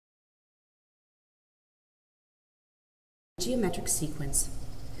Geometric sequence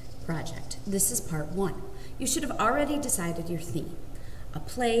project. This is part 1. You should have already decided your theme. A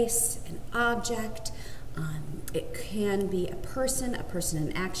place, an object, it can be a person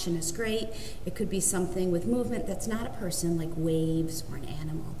in action is great. It could be something with movement that's not a person, like waves or an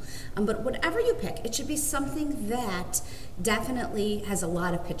animal. But whatever you pick, it should be something that definitely has a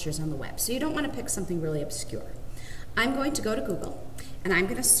lot of pictures on the web. So you don't want to pick something really obscure. I'm going to go to Google and I'm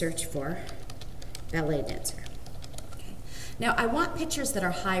going to search for ballet dancer. Now, I want pictures that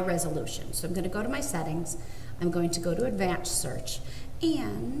are high resolution, so I'm going to go to my settings, I'm going to go to advanced search,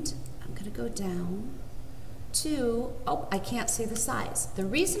 and I'm going to go down to, oh, I can't see the size. The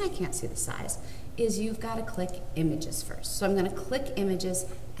reason I can't see the size is you've got to click images first. So I'm going to click images,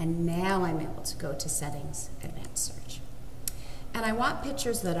 and now I'm able to go to settings, advanced search. And I want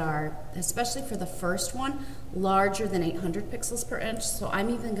pictures that are, especially for the first one, larger than 800 pixels per inch, so I'm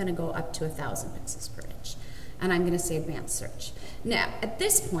even going to go up to 1,000 pixels per inch. And I'm going to say advanced search. Now, at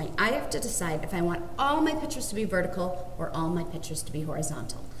this point, I have to decide if I want all my pictures to be vertical or all my pictures to be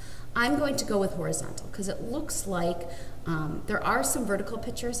horizontal. I'm going to go with horizontal because it looks like there are some vertical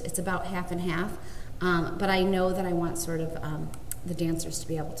pictures. It's about half and half, but I know that I want sort of the dancers to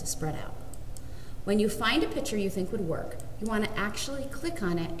be able to spread out. When you find a picture you think would work, you want to actually click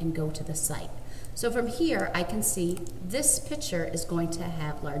on it and go to the site. So from here, I can see this picture is going to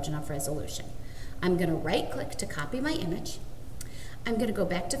have large enough resolution. I'm going to right-click to copy my image. I'm going to go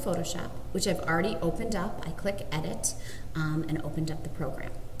back to Photoshop, which I've already opened up. I click Edit and opened up the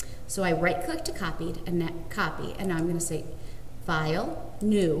program. So I right-click to copy, and now I'm going to say File,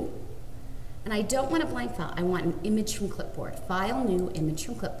 New, and I don't want a blank file. I want an image from clipboard. File, New, Image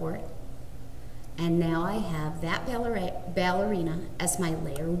from clipboard, and now I have that ballerina as my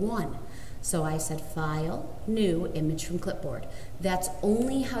layer 1. So I said File, New, Image from clipboard. That's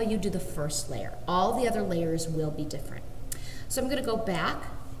only how you do the first layer. All the other layers will be different. So I'm going to go back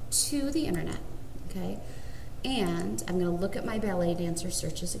to the internet, okay? And I'm going to look at my ballet dancer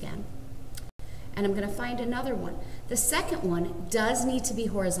searches again. And I'm going to find another one. The second one does need to be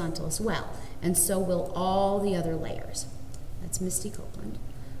horizontal as well, and so will all the other layers. That's Misty Copeland.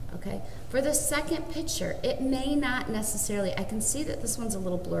 Okay, for the second picture, it may not necessarily, I can see that this one's a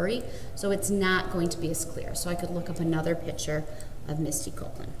little blurry, so it's not going to be as clear. So I could look up another picture of Misty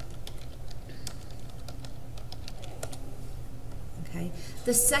Copeland. Okay,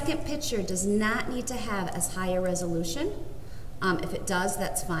 the second picture does not need to have as high a resolution. If it does,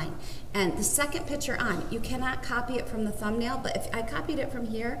 that's fine. And the second picture on, you cannot copy it from the thumbnail, but if I copied it from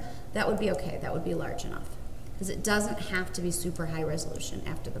here, that would be okay, that would be large enough. Because it doesn't have to be super high resolution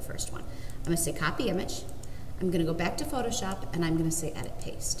after the first one. I'm going to say copy image. I'm going to go back to Photoshop and I'm going to say edit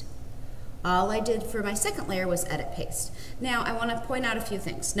paste. All I did for my second layer was edit paste. Now I want to point out a few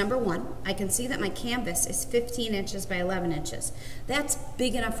things. Number one, I can see that my canvas is 15 inches by 11 inches. That's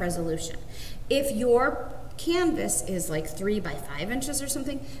big enough resolution. If your canvas is like 3 by 5 inches or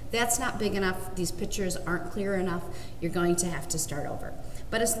something, that's not big enough. These pictures aren't clear enough. You're going to have to start over.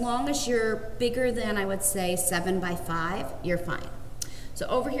 But as long as you're bigger than, I would say, 7 by 5, you're fine. So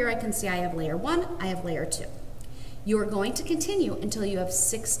over here I can see I have layer 1, I have layer 2. You're going to continue until you have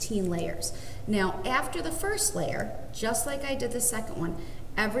 16 layers. Now after the first layer, just like I did the second one,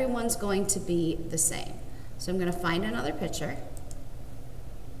 everyone's going to be the same. So I'm going to find another picture.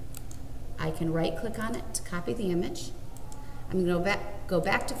 I can right-click on it to copy the image. I'm going to go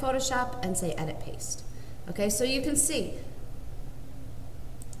back to Photoshop and say edit paste. Okay, so you can see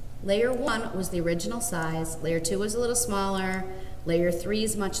layer 1 was the original size, layer 2 was a little smaller, layer 3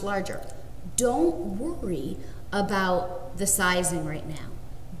 is much larger. Don't worry about the sizing right now.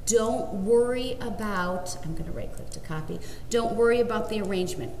 Don't worry about, I'm going to right-click to copy, don't worry about the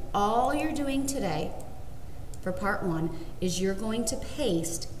arrangement. All you're doing today for part 1 is you're going to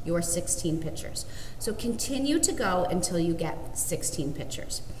paste your 16 pictures. So continue to go until you get 16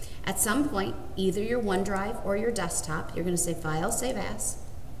 pictures. At some point, either your OneDrive or your desktop, you're going to say File, Save As.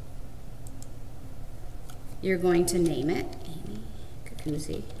 You're going to name it Amy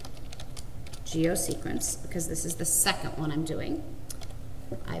Kakuzzi Geosequence, because this is the second one I'm doing.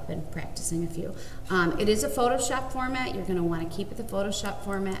 I've been practicing a few. It is a Photoshop format. You're going to want to keep it the Photoshop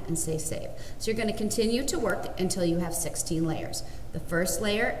format and say save. So you're going to continue to work until you have 16 layers. The first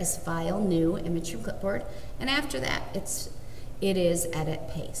layer is File, New, Image from clipboard, and after that it is edit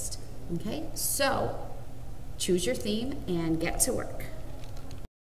paste. Okay, so choose your theme and get to work.